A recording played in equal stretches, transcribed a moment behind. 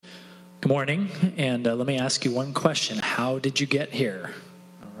Good morning, and let me ask you one question. How did you get here?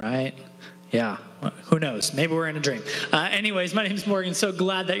 All right. Yeah. Who knows? Maybe we're in a dream. Anyways, my name is Morgan. So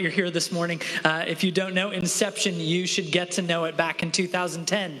glad that you're here this morning. If you don't know Inception, you should get to know it. Back in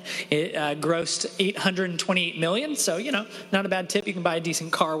 2010, it grossed $828 million. So, not a bad tip. You can buy a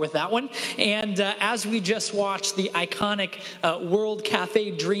decent car with that one. And as we just watched the iconic World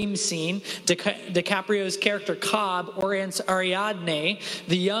Cafe dream scene, DiCaprio's character Cobb orients Ariadne,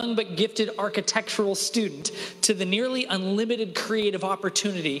 the young but gifted architectural student, to the nearly unlimited creative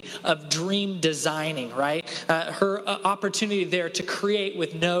opportunity of dream designing, right? Her opportunity there to create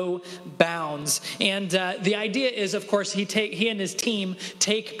with no bounds. And the idea is, of course, he and his team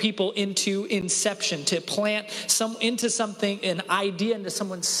take people into Inception, to plant an idea into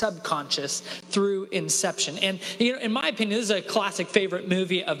someone's subconscious through Inception. And in my opinion, this is a classic favorite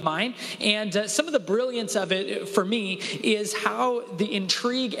movie of mine. And some of the brilliance of it for me is how the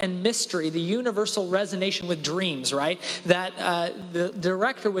intrigue and mystery, the universal resonation with dreams, right? That the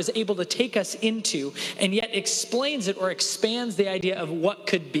director was able to take us into, and yet explains it or expands the idea of what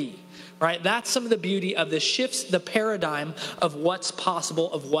could be, right? That's some of the beauty of the shifts, the paradigm of what's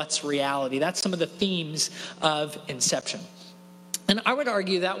possible, of what's reality. That's some of the themes of Inception. And I would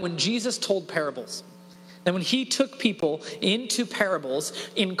argue that when Jesus told parables, that when he took people into parables,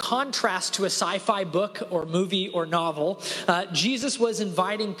 in contrast to a sci-fi book or movie or novel, Jesus was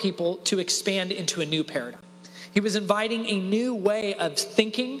inviting people to expand into a new paradigm. He was inviting a new way of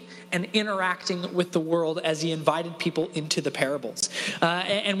thinking and interacting with the world as he invited people into the parables.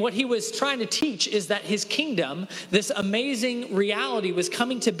 And what he was trying to teach is that his kingdom, this amazing reality, was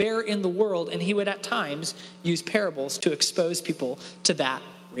coming to bear in the world, and he would at times use parables to expose people to that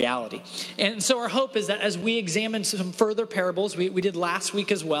reality. And so our hope is that as we examine some further parables, we did last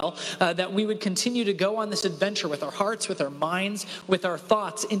week as well, that we would continue to go on this adventure with our hearts, with our minds, with our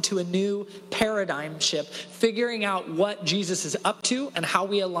thoughts into a new paradigm shift, figuring out what Jesus is up to and how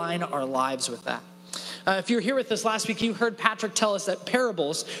we align our lives with that. If you were here with us last week, you heard Patrick tell us that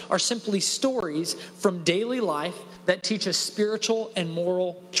parables are simply stories from daily life that teach us spiritual and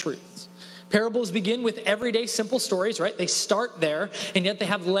moral truths. Parables begin with everyday simple stories, right? They start there, and yet they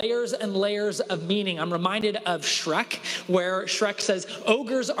have layers and layers of meaning. I'm reminded of Shrek, where Shrek says,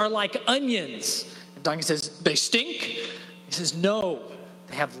 ogres are like onions. And Donkey says, they stink? He says, no,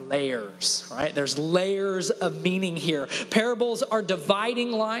 they have layers, right? There's layers of meaning here. Parables are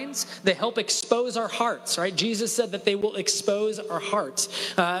dividing lines. They help expose our hearts, right? Jesus said that they will expose our hearts.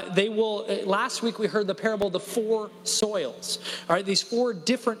 Last week we heard the parable of the 4 soils, all right? These 4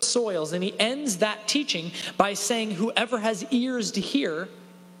 different soils. And he ends that teaching by saying, whoever has ears to hear,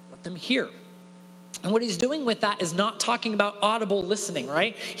 let them hear. And what he's doing with that is not talking about audible listening,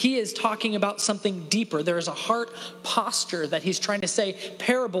 right? He is talking about something deeper. There is a heart posture that he's trying to say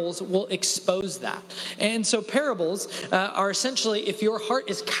parables will expose that. And so parables are essentially, if your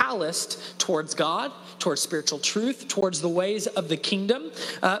heart is calloused towards God, towards spiritual truth, towards the ways of the kingdom,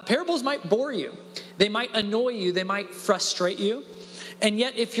 parables might bore you. They might annoy you. They might frustrate you. And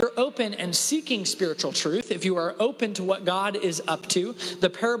yet, if you're open and seeking spiritual truth, if you are open to what God is up to, the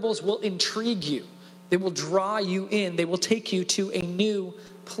parables will intrigue you. They will draw you in. They will take you to a new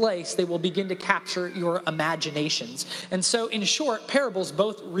place. They will begin to capture your imaginations. And so, in short, parables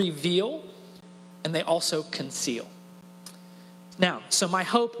both reveal and they also conceal. Now, so my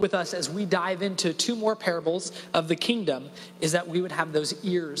hope with us as we dive into 2 more parables of the kingdom is that we would have those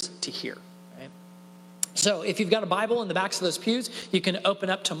ears to hear. So if you've got a Bible in the backs of those pews, you can open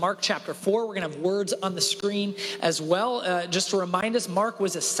up to Mark chapter 4. We're going to have words on the screen as well. Just to remind us, Mark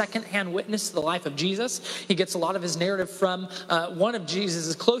was a second-hand witness to the life of Jesus. He gets a lot of his narrative from one of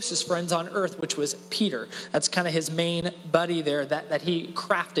Jesus' closest friends on earth, which was Peter. That's kind of his main buddy there that he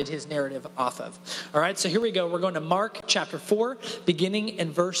crafted his narrative off of. All right, so here we go. We're going to Mark chapter 4, beginning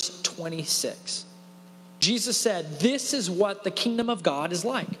in verse 26. Jesus said, "This is what the kingdom of God is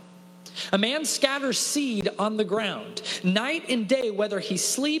like. A man scatters seed on the ground. Night and day, whether he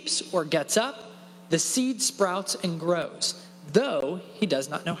sleeps or gets up, the seed sprouts and grows, though he does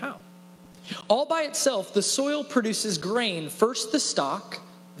not know how. All by itself, the soil produces grain, first the stalk,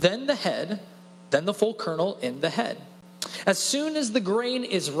 then the head, then the full kernel in the head. As soon as the grain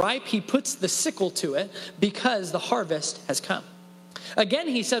is ripe, he puts the sickle to it because the harvest has come. Again,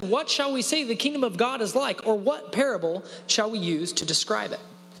 he said, what shall we say the kingdom of God is like, or what parable shall we use to describe it?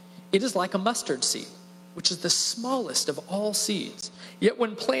 It is like a mustard seed, which is the smallest of all seeds. Yet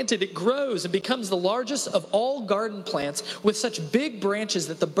when planted, it grows and becomes the largest of all garden plants with such big branches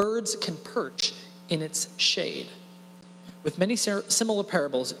that the birds can perch in its shade." With many similar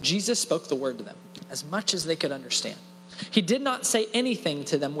parables, Jesus spoke the word to them, as much as they could understand. He did not say anything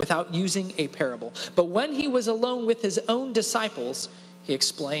to them without using a parable. But when he was alone with his own disciples, he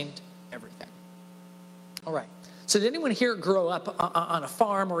explained everything. All right. So did anyone here grow up on a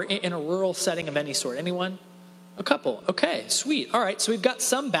farm or in a rural setting of any sort? Anyone? A couple. Okay, sweet. All right, so we've got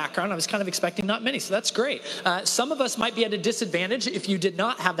some background. I was kind of expecting not many, so that's great. Some of us might be at a disadvantage if you did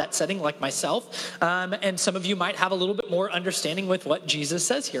not have that setting, like myself. And some of you might have a little bit more understanding with what Jesus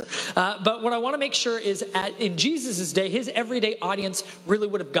says here. But what I want to make sure is in Jesus' day, his everyday audience really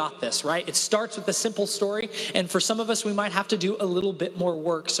would have got this, right? It starts with a simple story. And for some of us, we might have to do a little bit more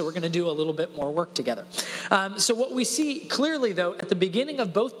work. So we're going to do a little bit more work together. So what we see clearly, though, at the beginning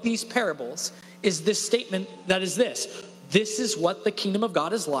of both these parables is this statement that is this. This is what the kingdom of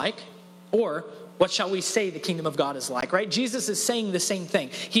God is like, or what shall we say the kingdom of God is like, right? Jesus is saying the same thing.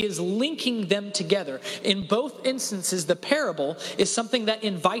 He is linking them together. In both instances, the parable is something that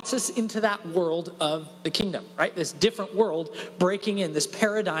invites us into that world of the kingdom, right? This different world breaking in, this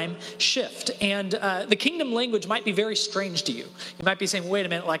paradigm shift. And the kingdom language might be very strange to you. You might be saying, wait a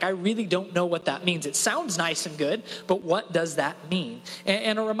minute, like I really don't know what that means. It sounds nice and good, but what does that mean?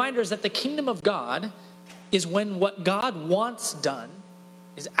 And a reminder is that the kingdom of God is when what God wants done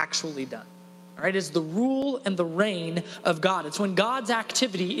is actually done. All right, is the rule and the reign of God. It's when God's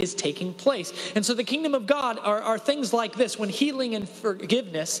activity is taking place. And so the kingdom of God are things like this. When healing and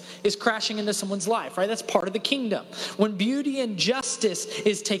forgiveness is crashing into someone's life, right? That's part of the kingdom. When beauty and justice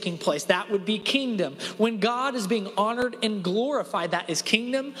is taking place, that would be kingdom. When God is being honored and glorified, that is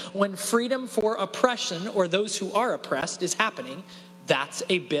kingdom. When freedom for oppression or those who are oppressed is happening, that's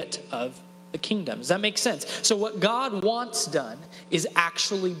a bit of the kingdom. Does that make sense? So what God wants done is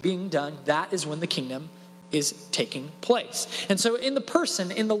actually being done. That is when the kingdom is taking place. And so in the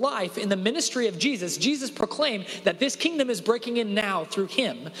person, in the life, in the ministry of Jesus, Jesus proclaimed that this kingdom is breaking in now through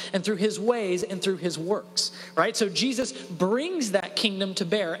him and through his ways and through his works, right? So Jesus brings that kingdom to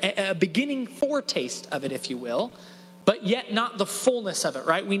bear, a beginning foretaste of it, if you will, but yet not the fullness of it,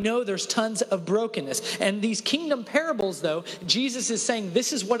 right? We know there's tons of brokenness. And these kingdom parables, though, Jesus is saying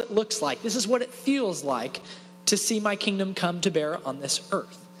this is what it looks like. This is what it feels like to see my kingdom come to bear on this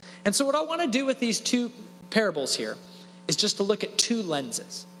earth. And so what I want to do with these two parables here is just to look at two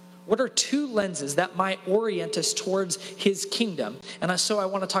lenses. What are two lenses that might orient us towards his kingdom? And so I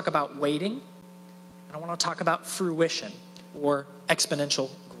want to talk about waiting, and I want to talk about fruition or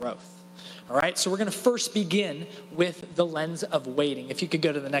exponential growth. All right, so we're going to first begin with the lens of waiting. If you could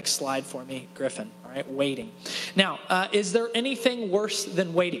go to the next slide for me, Griffin. All right, waiting. Now, is there anything worse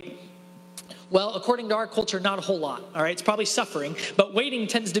than waiting? Well, according to our culture, not a whole lot, all right? It's probably suffering, but waiting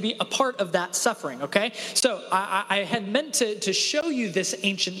tends to be a part of that suffering, okay? So I had meant to show you this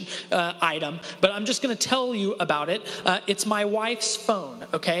ancient item, but I'm just going to tell you about it. It's my wife's phone,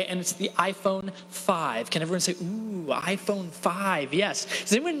 okay? And it's the iPhone 5. Can everyone say, ooh, iPhone 5, yes.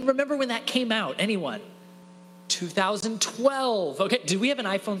 Does anyone remember when that came out? Anyone? 2012. Okay, do we have an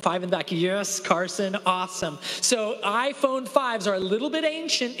iPhone 5 in the back? Yes, Carson, awesome. So iPhone 5s are a little bit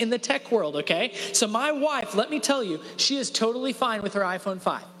ancient in the tech world, okay? So my wife, let me tell you, she is totally fine with her iPhone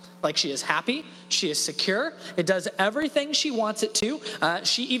 5. Like she is happy, she is secure, it does everything she wants it to.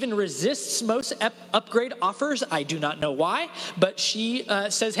 She even resists most upgrade offers. I do not know why, but she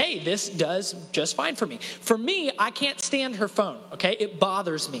says, hey, this does just fine for me. For me, I can't stand her phone, okay? It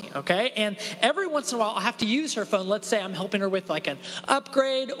bothers me, okay? And every once in a while, I'll have to use her phone. Let's say I'm helping her with like an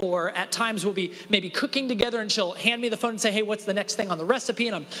upgrade, or at times we'll be maybe cooking together and she'll hand me the phone and say, hey, what's the next thing on the recipe?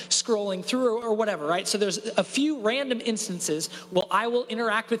 And I'm scrolling through or whatever, right? So there's a few random instances where I will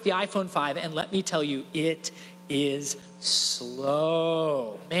interact with the iPhone 5, and let me tell you, it is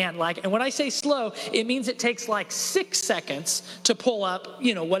slow. Man, and when I say slow, it means it takes like 6 seconds to pull up,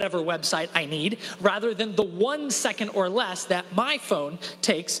 whatever website I need, rather than the 1 second or less that my phone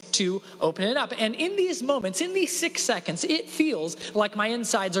takes to open it up. And in these moments, in these 6 seconds, it feels like my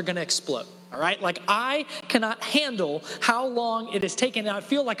insides are going to explode. All right, like I cannot handle how long it is taking, and I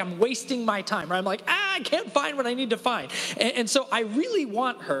feel like I'm wasting my time. Right? I'm like, I can't find what I need to find, and so I really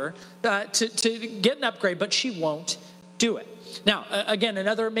want her to get an upgrade, but she won't do it. Now, again,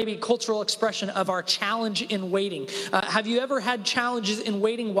 another maybe cultural expression of our challenge in waiting. Have you ever had challenges in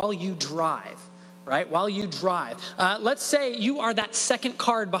waiting while you drive? Right? While you drive. Let's say you are that second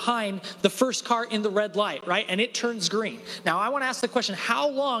car behind the first car in the red light, right? And it turns green. Now, I want to ask the question, how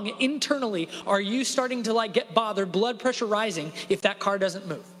long internally are you starting to get bothered, blood pressure rising, if that car doesn't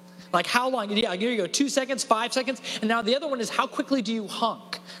move? Like how long? Yeah, here you go, 2 seconds, 5 seconds. And now the other one is how quickly do you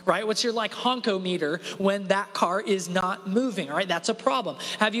honk, right? What's your like honkometer when that car is not moving, all right? That's a problem.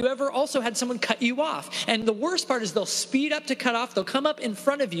 Have you ever also had someone cut you off? And the worst part is they'll speed up to cut off, they'll come up in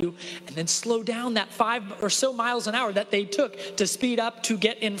front of you and then slow down that 5 or so miles an hour that they took to speed up to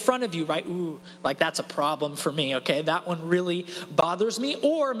get in front of you, right? Ooh, like that's a problem for me, okay? That one really bothers me.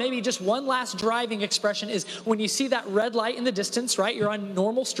 Or maybe just one last driving expression is when you see that red light in the distance, right? You're on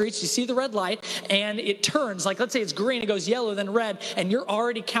normal streets, you see the red light and it turns, like let's say it's green, it goes yellow, then red, and you're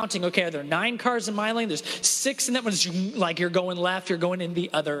already counting, okay, are there 9 cars in my lane? There's 6 in that one. Like you're going left, you're going in the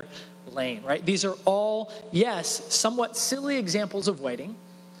other lane, right? These are all, yes, somewhat silly examples of waiting,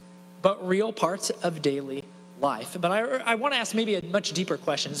 but real parts of daily life. But I want to ask maybe a much deeper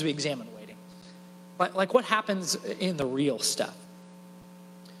question as we examine waiting. Like what happens in the real stuff?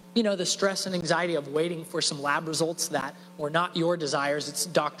 You know, the stress and anxiety of waiting for some lab results that were not your desires, it's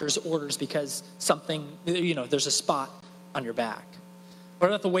doctor's orders because something, you know, there's a spot on your back. What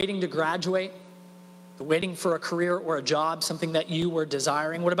about the waiting to graduate? The waiting for a career or a job, something that you were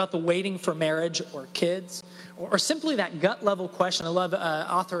desiring? What about the waiting for marriage or kids? Or simply that gut level question I love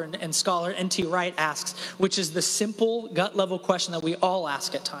author and scholar N.T. Wright asks, which is the simple gut level question that we all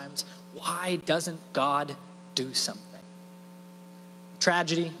ask at times. Why doesn't God do something?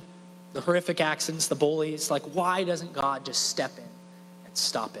 Tragedy, the horrific accidents, the bullies, like why doesn't God just step in and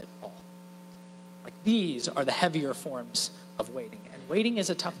stop it all? Like these are the heavier forms of waiting. And waiting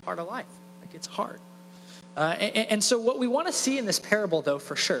is a tough part of life. Like it's hard. And so what we want to see in this parable, though,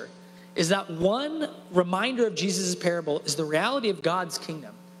 for sure, is that one reminder of Jesus' parable is the reality of God's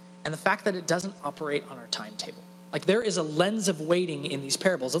kingdom and the fact that it doesn't operate on our timetable. Like there is a lens of waiting in these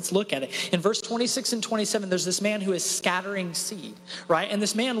parables. Let's look at it. In verse 26 and 27, there's this man who is scattering seed, right? And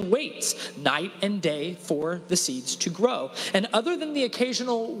this man waits night and day for the seeds to grow. And other than the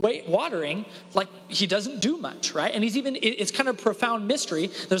occasional watering, like he doesn't do much, right? And it's kind of a profound mystery.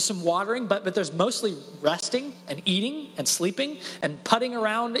 There's some watering, but there's mostly resting and eating and sleeping and putting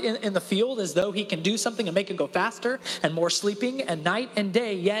around in the field as though he can do something and make it go faster and more sleeping and night and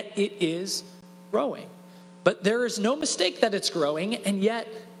day, yet it is growing. But there is no mistake that it's growing, and yet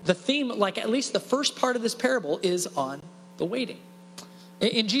the theme, like at least the first part of this parable, is on the waiting.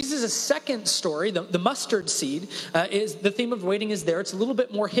 In Jesus' second story, the mustard seed, is the theme of waiting is there. It's a little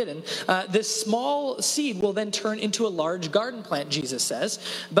bit more hidden. This small seed will then turn into a large garden plant, Jesus says.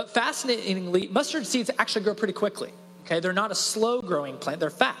 But fascinatingly, mustard seeds actually grow pretty quickly. Okay, they're not a slow-growing plant. They're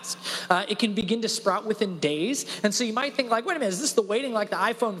fast. It can begin to sprout within days. And so you might think like, wait a minute, is this the waiting like the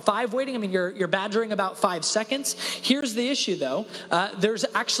iPhone 5 waiting? I mean, you're badgering about 5 seconds. Here's the issue, though. There's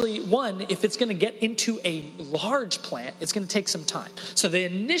actually one, if it's going to get into a large plant, it's going to take some time. So the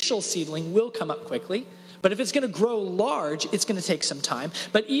initial seedling will come up quickly. But if it's going to grow large, it's going to take some time.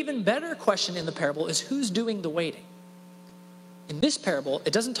 But even better question in the parable is who's doing the waiting? In this parable,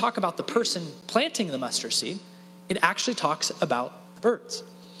 it doesn't talk about the person planting the mustard seed. It actually talks about birds.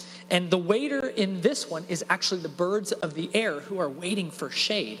 And the waiter in this one is actually the birds of the air who are waiting for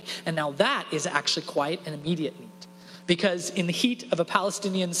shade. And now that is actually quite an immediate need. Because in the heat of a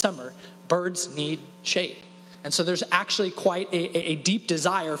Palestinian summer, birds need shade. And so there's actually quite a deep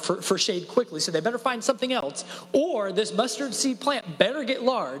desire for shade quickly. So they better find something else. Or this mustard seed plant better get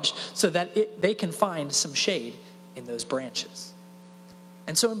large so that they can find some shade in those branches.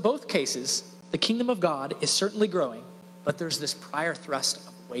 And so in both cases, the kingdom of God is certainly growing, but there's this prior thrust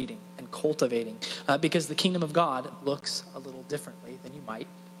of waiting and cultivating because the kingdom of God looks a little differently than you might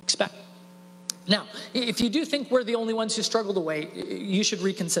expect. Now, if you do think we're the only ones who struggle to wait, you should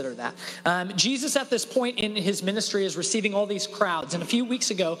reconsider that. Jesus at this point in his ministry is receiving all these crowds. And a few weeks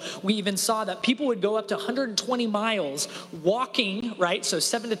ago, we even saw that people would go up to 120 miles walking, right? So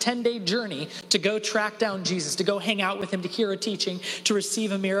 7 to 10 day journey to go track down Jesus, to go hang out with him, to hear a teaching, to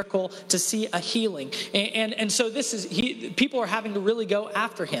receive a miracle, to see a healing. And so people are having to really go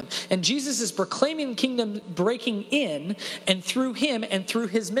after him. And Jesus is proclaiming the kingdom breaking in and through him and through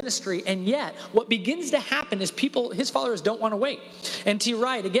his ministry. And yet, what begins to happen is his followers don't want to wait. And N.T.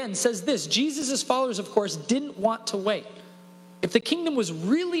 Wright, again, says this: Jesus' followers, of course, didn't want to wait. If the kingdom was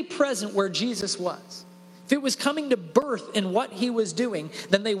really present where Jesus was, if it was coming to birth in what he was doing,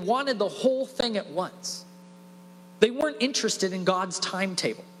 then they wanted the whole thing at once. They weren't interested in God's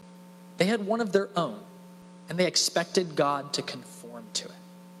timetable. They had one of their own, and they expected God to conform to it.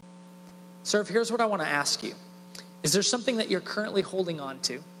 So here's what I want to ask you. Is there something that you're currently holding on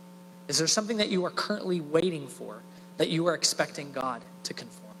to? Is there something that you are currently waiting for that you are expecting God to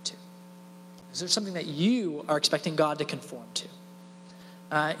conform to? Is there something that you are expecting God to conform to?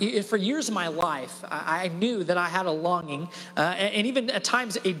 For years of my life, I knew that I had a longing, and even at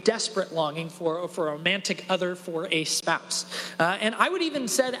times a desperate longing for a romantic other, for a spouse. And I would even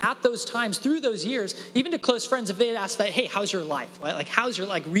said at those times, through those years, even to close friends, if they had asked that, hey, how's your life? Like, how's your,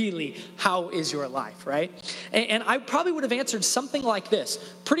 like, really, how is your life, right? And I probably would have answered something like this.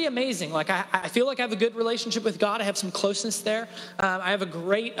 Pretty amazing. Like, I feel like I have a good relationship with God. I have some closeness there. I have a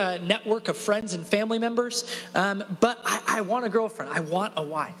great network of friends and family members. But I want a girlfriend. I want a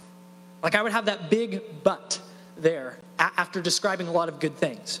wife. Like, I would have that big but there after describing a lot of good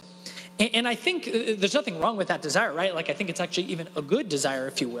things. And I think there's nothing wrong with that desire, right? Like, I think it's actually even a good desire,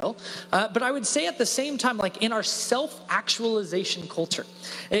 if you will. But I would say at the same time, like, in our self-actualization culture,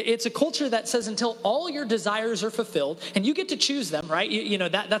 it's a culture that says until all your desires are fulfilled, and you get to choose them, right? You know,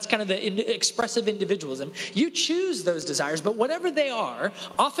 that's kind of the expressive individualism. You choose those desires, but whatever they are,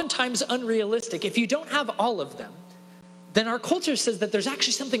 oftentimes unrealistic, if you don't have all of them, then our culture says that there's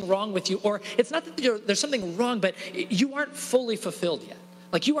actually something wrong with you, or it's not that there's something wrong, but you aren't fully fulfilled yet.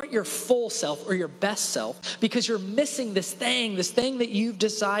 Like, you aren't your full self or your best self because you're missing this thing that you've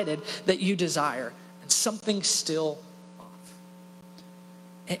decided that you desire, and something's still off.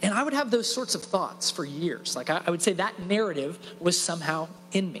 And I would have those sorts of thoughts for years. Like, I would say that narrative was somehow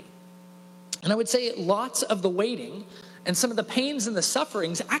in me. And I would say lots of the waiting and some of the pains and the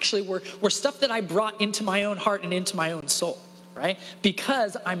sufferings actually were stuff that I brought into my own heart and into my own soul, right?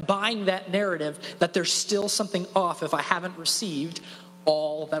 Because I'm buying that narrative that there's still something off if I haven't received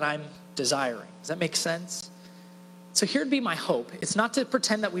all that I'm desiring. Does that make sense? So here'd be my hope. It's not to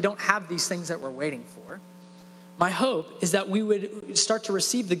pretend that we don't have these things that we're waiting for. My hope is that we would start to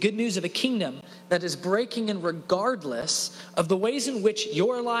receive the good news of a kingdom that is breaking in regardless of the ways in which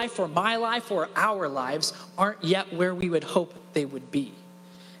your life or my life or our lives aren't yet where we would hope they would be.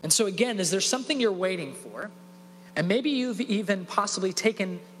 And so again, is there something you're waiting for? And maybe you've even possibly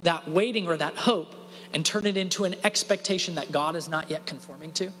taken that waiting or that hope and turned it into an expectation that God is not yet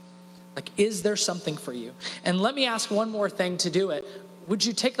conforming to. Like, is there something for you? And let me ask one more thing to do it. Would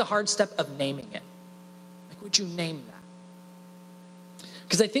you take the hard step of naming it? Would you name that?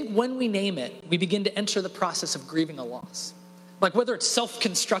 Because I think when we name it, we begin to enter the process of grieving a loss. Like, whether it's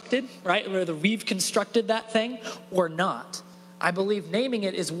self-constructed, right? Whether we've constructed that thing or not, I believe naming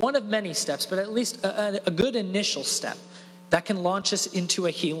it is one of many steps, but at least a good initial step that can launch us into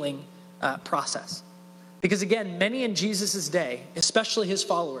a healing process. Because again, many in Jesus' day, especially his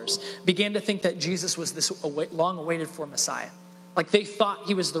followers, began to think that Jesus was this long-awaited for Messiah. Like, they thought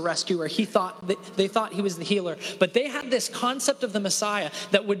he was the rescuer. They thought he was the healer. But they had this concept of the Messiah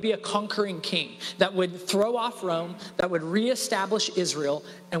that would be a conquering king, that would throw off Rome, that would reestablish Israel,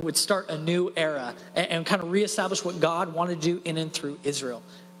 and would start a new era and kind of reestablish what God wanted to do in and through Israel.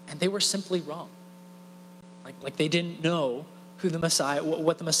 And they were simply wrong. Like they didn't know who the Messiah,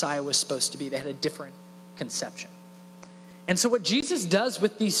 what the Messiah was supposed to be. They had a different conception. And so what Jesus does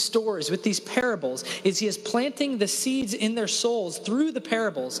with these stories, with these parables, is he is planting the seeds in their souls through the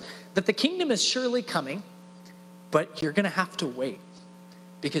parables that the kingdom is surely coming, but you're going to have to wait,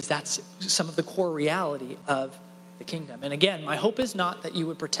 because that's some of the core reality of the kingdom. And again, my hope is not that you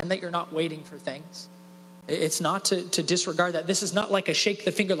would pretend that you're not waiting for things. It's not to disregard that. This is not like a shake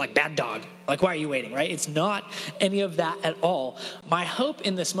the finger like bad dog. Like, why are you waiting, right? It's not any of that at all. My hope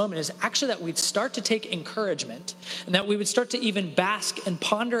in this moment is actually that we'd start to take encouragement and that we would start to even bask and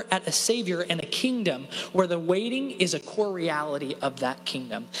ponder at a Savior and a kingdom where the waiting is a core reality of that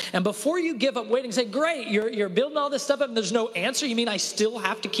kingdom. And before you give up waiting, say, great, you're building all this stuff up and there's no answer. You mean I still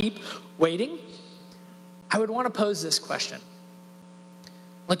have to keep waiting? I would want to pose this question.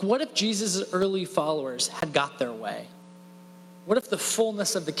 Like, what if Jesus' early followers had got their way? What if the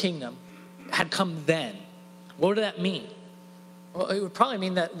fullness of the kingdom had come then? What would that mean? Well, it would probably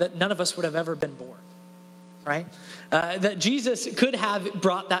mean that none of us would have ever been born, right? That Jesus could have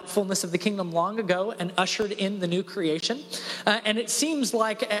brought that fullness of the kingdom long ago and ushered in the new creation. And it seems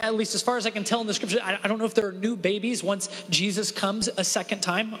like, at least as far as I can tell in the scripture, I don't know if there are new babies once Jesus comes a second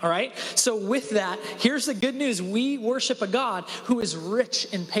time, all right? So with that, here's the good news. We worship a God who is rich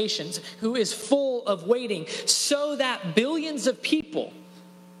in patience, who is full of waiting, so that billions of people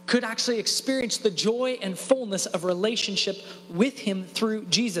could actually experience the joy and fullness of relationship with him through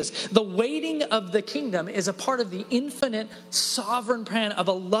Jesus. The waiting of the kingdom is a part of the infinite sovereign plan of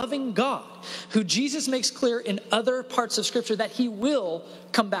a loving God who Jesus makes clear in other parts of scripture that he will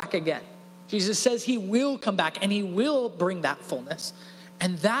come back again. Jesus says he will come back and he will bring that fullness.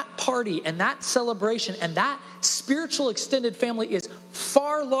 And that party and that celebration and that spiritual extended family is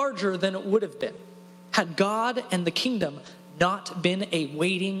far larger than it would have been had God and the kingdom not been a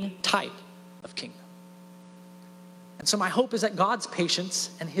waiting type of kingdom. And so my hope is that God's patience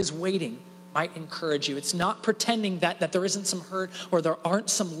and his waiting might encourage you. It's not pretending that there isn't some hurt or there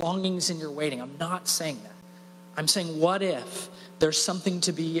aren't some longings in your waiting. I'm not saying that. I'm saying, what if there's something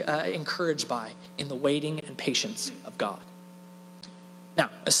to be encouraged by in the waiting and patience of God?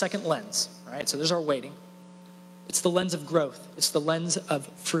 Now, a second lens, all right? So there's our waiting. It's the lens of growth. It's the lens of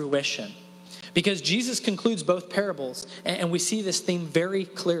fruition. Because Jesus concludes both parables, and we see this theme very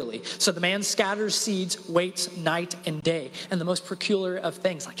clearly. So the man scatters seeds, waits night and day. And the most peculiar of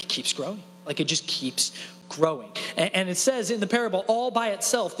things, like it keeps growing. Like it just keeps growing. And it says in the parable, all by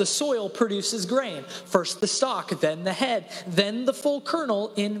itself, the soil produces grain. First the stalk, then the head, then the full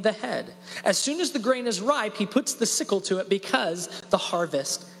kernel in the head. As soon as the grain is ripe, he puts the sickle to it because the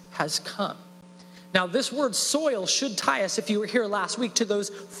harvest has come. Now, this word soil should tie us, if you were here last week, to those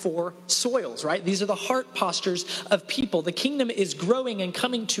 4 soils, right? These are the heart postures of people. The kingdom is growing and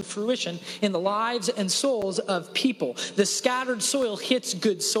coming to fruition in the lives and souls of people. The scattered soil hits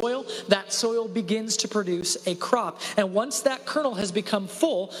good soil. That soil begins to produce a crop. And once that kernel has become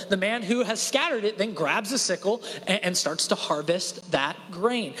full, the man who has scattered it then grabs a sickle and starts to harvest that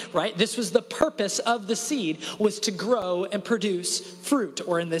grain, right? This was the purpose of the seed, was to grow and produce fruit,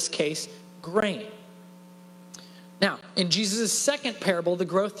 or in this case, grain. Now, in Jesus' second parable, the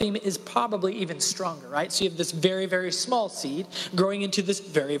growth theme is probably even stronger, right? So you have this very, very small seed growing into this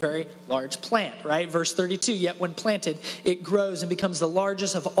very, very large plant, right? Verse 32, yet when planted, it grows and becomes the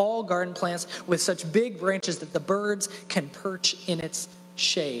largest of all garden plants with such big branches that the birds can perch in its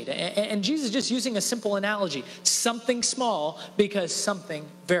shade. And Jesus is just using a simple analogy, something small because something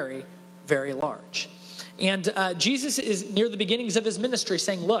very, very large. And Jesus is near the beginnings of his ministry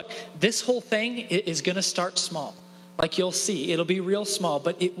saying, look, this whole thing is going to start small. Like you'll see, it'll be real small,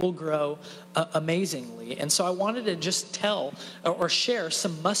 but it will grow amazingly. And so I wanted to just tell or share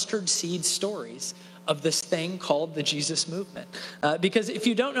some mustard seed stories of this thing called the Jesus movement. Because if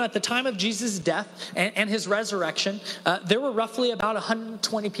you don't know, at the time of Jesus' death and his resurrection, there were roughly about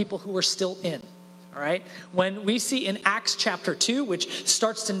 120 people who were still in. All right. When we see in Acts chapter 2, which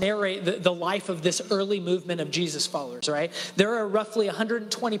starts to narrate the life of this early movement of Jesus followers, right? There are roughly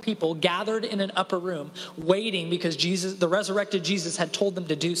 120 people gathered in an upper room waiting because Jesus, the resurrected Jesus, had told them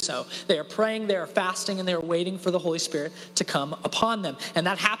to do so. They are praying, they are fasting, and they are waiting for the Holy Spirit to come upon them. And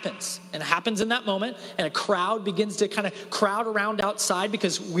that happens. And it happens in that moment. And a crowd begins to kind of crowd around outside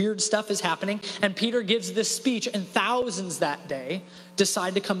because weird stuff is happening. And Peter gives this speech, and thousands that day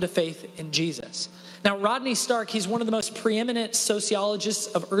decide to come to faith in Jesus. Now, Rodney Stark, he's one of the most preeminent sociologists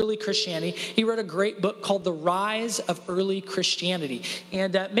of early Christianity. He wrote a great book called The Rise of Early Christianity.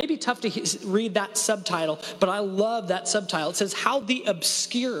 And maybe tough to read that subtitle, but I love that subtitle. It says, How the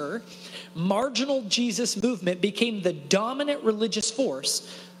Obscure, Marginal Jesus Movement Became the Dominant Religious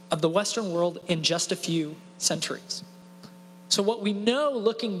Force of the Western World in Just a Few Centuries. So what we know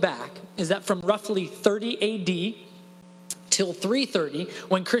looking back is that from roughly 30 AD, till 330,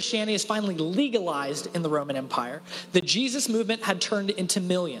 when Christianity is finally legalized in the Roman Empire, the Jesus movement had turned into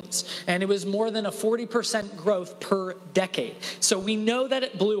millions. And it was more than a 40% growth per decade. So we know that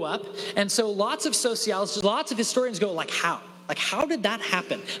it blew up. And so lots of sociologists, lots of historians go, like, how? Like, how did that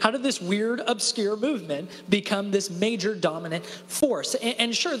happen? How did this weird, obscure movement become this major dominant force?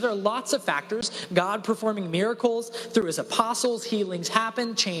 And sure, there are lots of factors. God performing miracles through his apostles, healings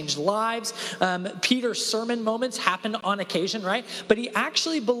happened, changed lives. Peter's sermon moments happen on occasion, right? But he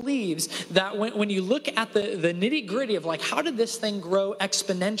actually believes that when you look at the nitty gritty of like, how did this thing grow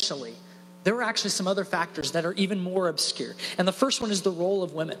exponentially? There were actually some other factors that are even more obscure. And the first one is the role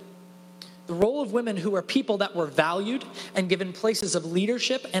of women. The role of women who are people that were valued and given places of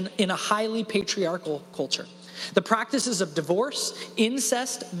leadership and in a highly patriarchal culture. The practices of divorce,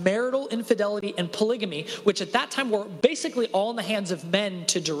 incest, marital infidelity, and polygamy, which at that time were basically all in the hands of men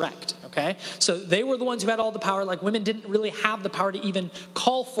to direct, okay? So they were the ones who had all the power, like women didn't really have the power to even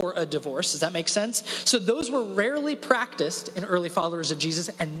call for a divorce. Does that make sense? So those were rarely practiced in early followers of Jesus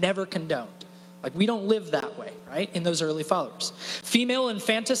and never condoned. Like, we don't live that way, right, in those early followers. Female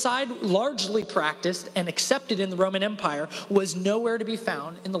infanticide, largely practiced and accepted in the Roman Empire, was nowhere to be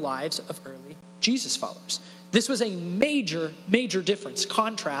found in the lives of early Jesus followers. This was a major, major difference,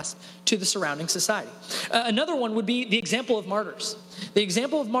 contrast to the surrounding society. Another one would be the example of martyrs. The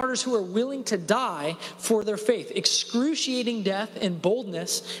example of martyrs who are willing to die for their faith. Excruciating death in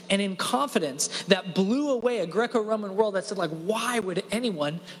boldness and in confidence that blew away a Greco-Roman world that said, like, why would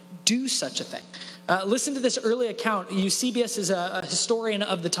anyone do such a thing? Listen to this early account. Eusebius is a historian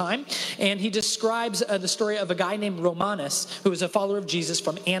of the time, and he describes the story of a guy named Romanus, who was a follower of Jesus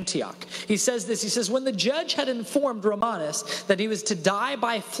from Antioch. He says this, he says, when the judge had informed Romanus that he was to die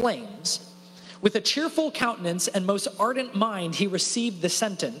by flames, With a cheerful countenance and most ardent mind, he received the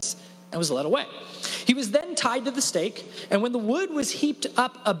sentence and was led away. He was then tied to the stake, and when the wood was heaped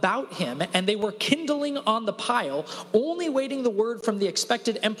up about him and they were kindling on the pile, only waiting the word from the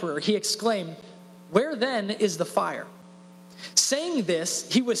expected emperor, he exclaimed, "Where then is the fire?" Saying this,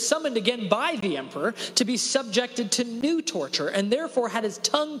 he was summoned again by the emperor to be subjected to new torture, and therefore had his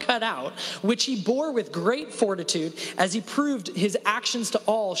tongue cut out, which he bore with great fortitude as he proved his actions to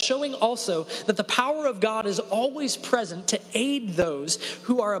all, showing also that the power of God is always present to aid those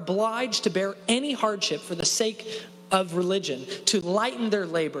who are obliged to bear any hardship for the sake of religion, to lighten their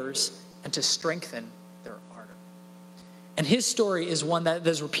labors and to strengthen their ardor. And his story is one that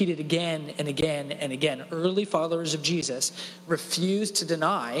is repeated again and again and again. Early followers of Jesus refused to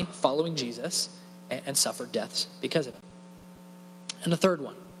deny following Jesus and suffered deaths because of it. And the third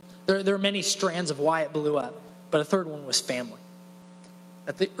one, there are many strands of why it blew up, but a third one was family.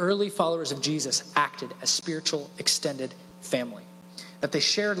 That the early followers of Jesus acted as spiritual extended family. That they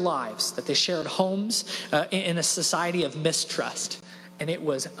shared lives, that they shared homes in a society of mistrust. And it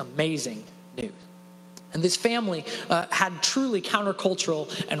was amazing news. And this family had truly countercultural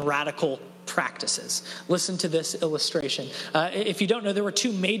and radical practices. Listen to this illustration. If you don't know, there were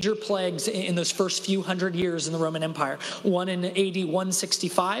two major plagues in those first few hundred years in the Roman Empire. One in AD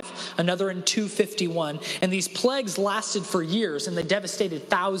 165, another in 251. And these plagues lasted for years, and they devastated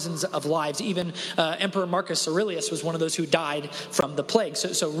thousands of lives. Even Emperor Marcus Aurelius was one of those who died from the plague.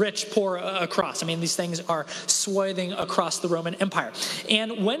 So rich, poor, across. I mean, these things are swathing across the Roman Empire.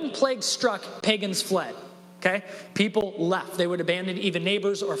 And when plague struck, pagans fled. Okay, people left. They would abandon even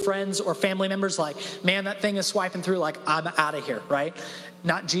neighbors or friends or family members like, man, that thing is swiping through, like, I'm out of here, right?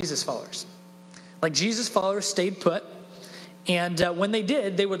 Not Jesus followers. Like, Jesus followers stayed put. And when they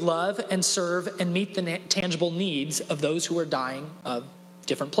did, they would love and serve and meet the tangible needs of those who were dying of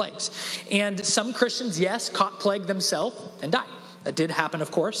different plagues. And some Christians, yes, caught plague themselves and died. That did happen,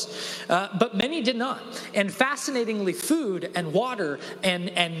 of course, but many did not. And fascinatingly, food and water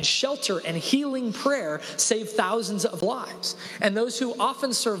and shelter and healing prayer saved thousands of lives. And those who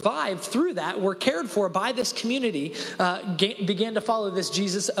often survived through that were cared for by this community, began to follow this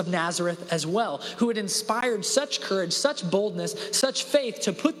Jesus of Nazareth as well, who had inspired such courage, such boldness, such faith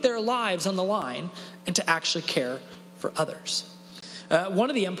to put their lives on the line and to actually care for others. One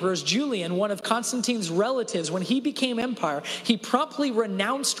of the emperors, Julian, one of Constantine's relatives, when he became emperor, he promptly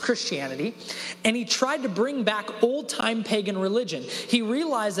renounced Christianity and he tried to bring back old-time pagan religion. He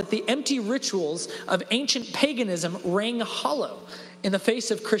realized that the empty rituals of ancient paganism rang hollow in the face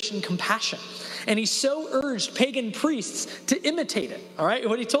of Christian compassion. And he so urged pagan priests to imitate it. All right,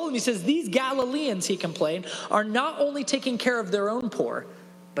 what he told them, he says, these Galileans, he complained, are not only taking care of their own poor,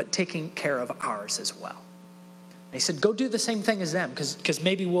 but taking care of ours as well. And he said, go do the same thing as them, because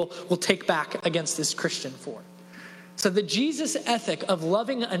maybe we'll take back against this Christian fort. So the Jesus ethic of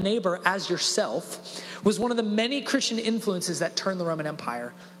loving a neighbor as yourself was one of the many Christian influences that turned the Roman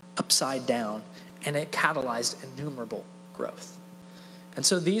Empire upside down, and it catalyzed innumerable growth. And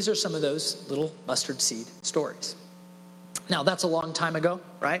so these are some of those little mustard seed stories. Now, that's a long time ago,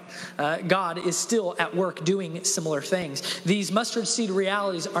 right? God is still at work doing similar things. These mustard seed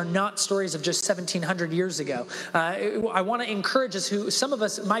realities are not stories of just 1,700 years ago. I want to encourage us, some of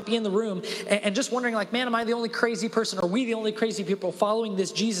us might be in the room and just wondering, like, man, am I the only crazy person? Are we the only crazy people following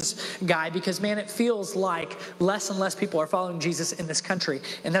this Jesus guy? Because, man, it feels like less and less people are following Jesus in this country.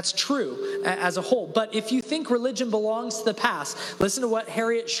 And that's true as a whole. But if you think religion belongs to the past, listen to what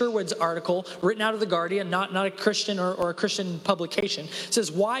Harriet Sherwood's article, written out of The Guardian, not a Christian or a Christian publication,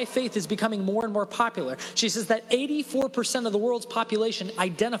 says why faith is becoming more and more popular. She says that 84% of the world's population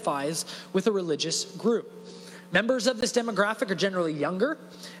identifies with a religious group. Members of this demographic are generally younger,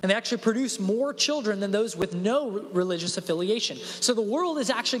 and they actually produce more children than those with no religious affiliation. So the world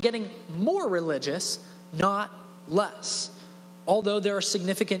is actually getting more religious, not less, although there are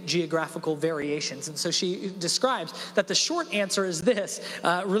significant geographical variations. And so she describes that the short answer is this: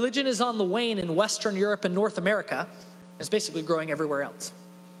 religion is on the wane in Western Europe and North America. It's basically growing everywhere else.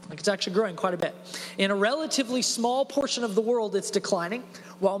 Like, it's actually growing quite a bit. In a relatively small portion of the world, it's declining,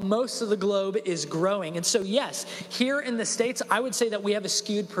 while most of the globe is growing. And so, yes, here in the States, I would say that we have a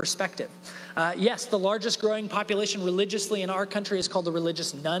skewed perspective. Yes, the largest growing population religiously in our country is called the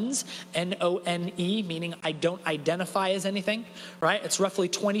religious nuns, N-O-N-E, meaning I don't identify as anything, right? It's roughly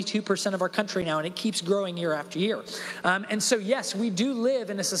 22% of our country now, and it keeps growing year after year. And so, yes, we do live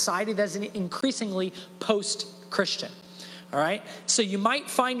in a society that's increasingly post-Christian. All right? So you might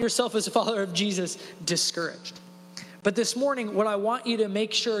find yourself as a follower of Jesus discouraged. But this morning, what I want you to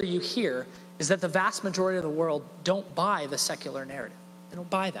make sure you hear is that the vast majority of the world don't buy the secular narrative. They don't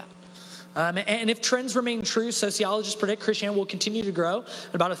buy that. And if trends remain true, sociologists predict Christianity will continue to grow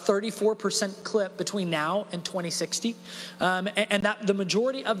at about a 34% clip between now and 2060. And that the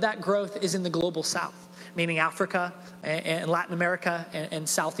majority of that growth is in the global south, meaning Africa and Latin America and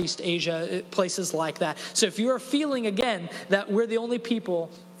Southeast Asia, places like that. So if you are feeling, again, that we're the only people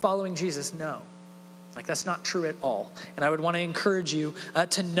following Jesus, no. Like, that's not true at all. And I would want to encourage you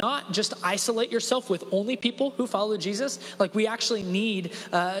to not just isolate yourself with only people who follow Jesus. Like, we actually need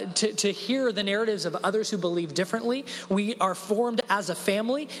to hear the narratives of others who believe differently. We are formed as a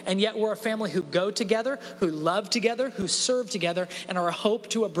family, and yet we're a family who go together, who love together, who serve together, and are a hope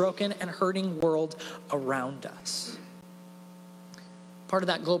to a broken and hurting world around us. Part of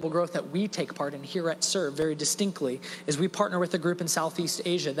that global growth that we take part in here at Serve very distinctly is we partner with a group in Southeast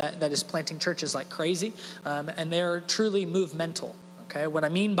Asia that is planting churches like crazy, and they're truly movemental. Okay, what I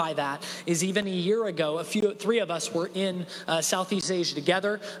mean by that is even a year ago, three of us were in Southeast Asia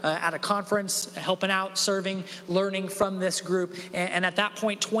together at a conference, helping out, serving, learning from this group. And at that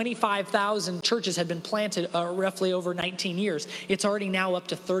point, 25,000 churches had been planted roughly over 19 years. It's already now up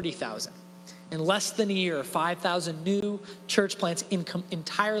to 30,000. In less than a year, 5,000 new church plants in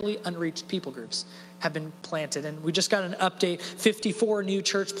entirely unreached people groups have been planted. And we just got an update. 54 new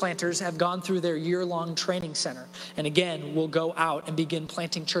church planters have gone through their year-long training center. And again, we'll go out and begin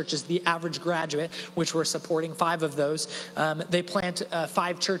planting churches. The average graduate, which we're supporting 5 of those, they plant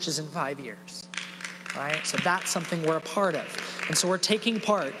 5 churches in 5 years. Right? So that's something we're a part of. And so we're taking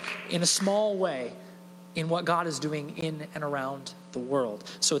part in a small way in what God is doing in and around the world.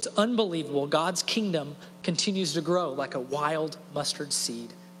 So it's unbelievable. God's kingdom continues to grow like a wild mustard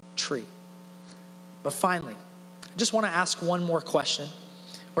seed tree. But finally, I just want to ask one more question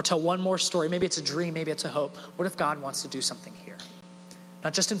or tell one more story. Maybe it's a dream, maybe it's a hope. What if God wants to do something here?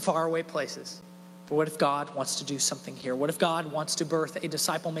 Not just in faraway places, but what if God wants to do something here? What if God wants to birth a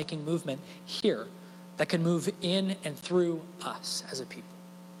disciple-making movement here that can move in and through us as a people?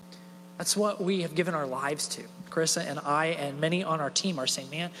 That's what we have given our lives to. Carissa and I and many on our team are saying,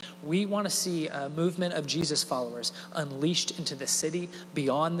 man, we want to see a movement of Jesus followers unleashed into the city,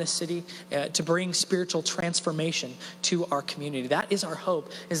 beyond the city, to bring spiritual transformation to our community. That is our hope,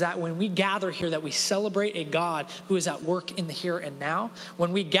 is that when we gather here, that we celebrate a God who is at work in the here and now.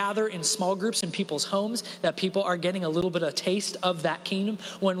 When we gather in small groups in people's homes, that people are getting a little bit of a taste of that kingdom.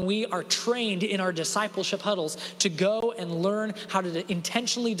 When we are trained in our discipleship huddles to go and learn how to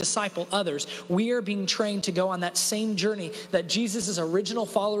intentionally disciple others, we are being trained to go on that same journey that Jesus' original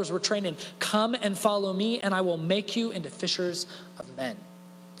followers were trained in. Come and follow me, and I will make you into fishers of men.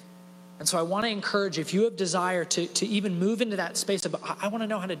 And so I want to encourage, if you have desire to even move into that space of, I want to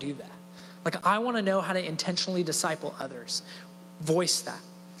know how to do that. Like, I want to know how to intentionally disciple others. Voice that.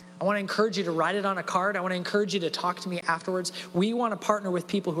 I want to encourage you to write it on a card. I want to encourage you to talk to me afterwards. We want to partner with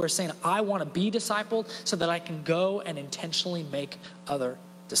people who are saying, I want to be discipled so that I can go and intentionally make other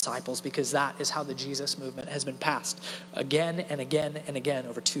disciples, because that is how the Jesus movement has been passed again and again and again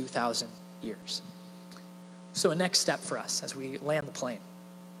over 2,000 years. So a next step for us as we land the plane.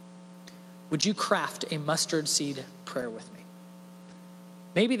 Would you craft a mustard seed prayer with me?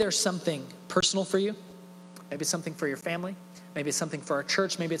 Maybe there's something personal for you. Maybe it's something for your family. Maybe it's something for our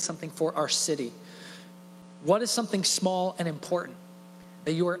church. Maybe it's something for our city. What is something small and important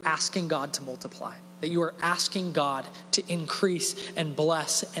that you are asking God to multiply? That you are asking God to increase and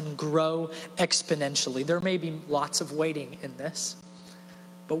bless and grow exponentially? There may be lots of waiting in this,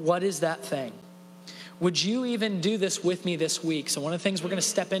 but what is that thing? Would you even do this with me this week? So one of the things we're going to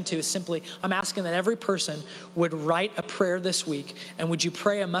step into is simply, I'm asking that every person would write a prayer this week, and would you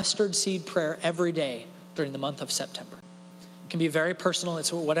pray a mustard seed prayer every day during the month of September? It can be very personal.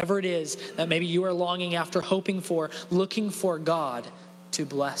 It's whatever it is that maybe you are longing after, hoping for, looking for God to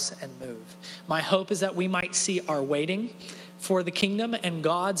bless and move. My hope is that we might see our waiting for the kingdom and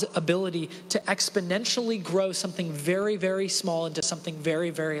God's ability to exponentially grow something very, very small into something very,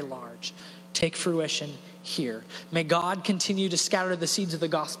 very large take fruition here. May God continue to scatter the seeds of the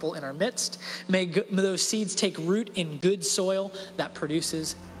gospel in our midst. May those seeds take root in good soil that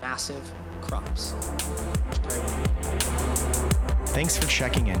produces massive crops. Thanks for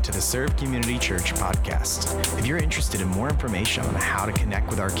checking in to the Serve Community Church podcast. If you're interested in more information on how to connect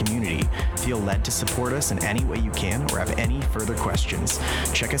with our community, feel led to support us in any way you can, or have any further questions,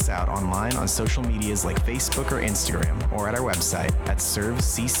 check us out online on social medias like Facebook or Instagram, or at our website at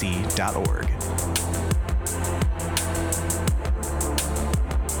servecc.org.